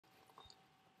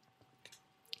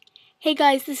Hey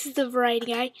guys, this is the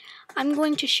Variety Guy. I'm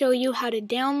going to show you how to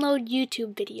download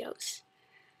YouTube videos.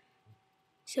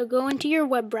 So go into your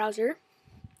web browser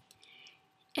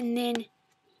and then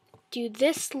do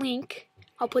this link.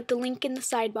 I'll put the link in the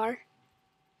sidebar.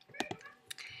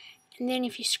 And then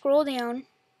if you scroll down,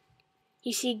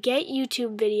 you see Get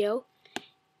YouTube Video.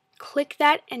 Click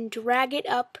that and drag it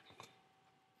up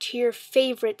to your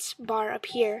favorites bar up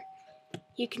here.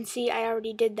 You can see I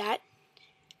already did that.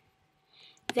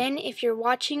 Then if you're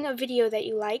watching a video that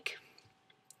you like,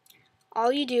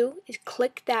 all you do is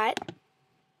click that,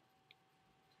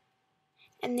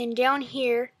 and then down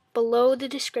here below the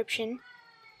description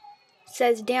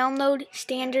says download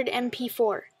standard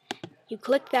MP4. You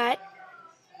click that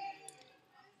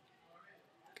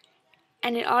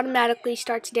and it automatically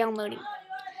starts downloading.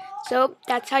 So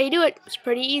that's how you do it. It's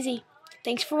pretty easy.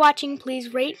 Thanks for watching.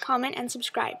 Please rate, comment, and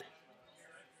subscribe.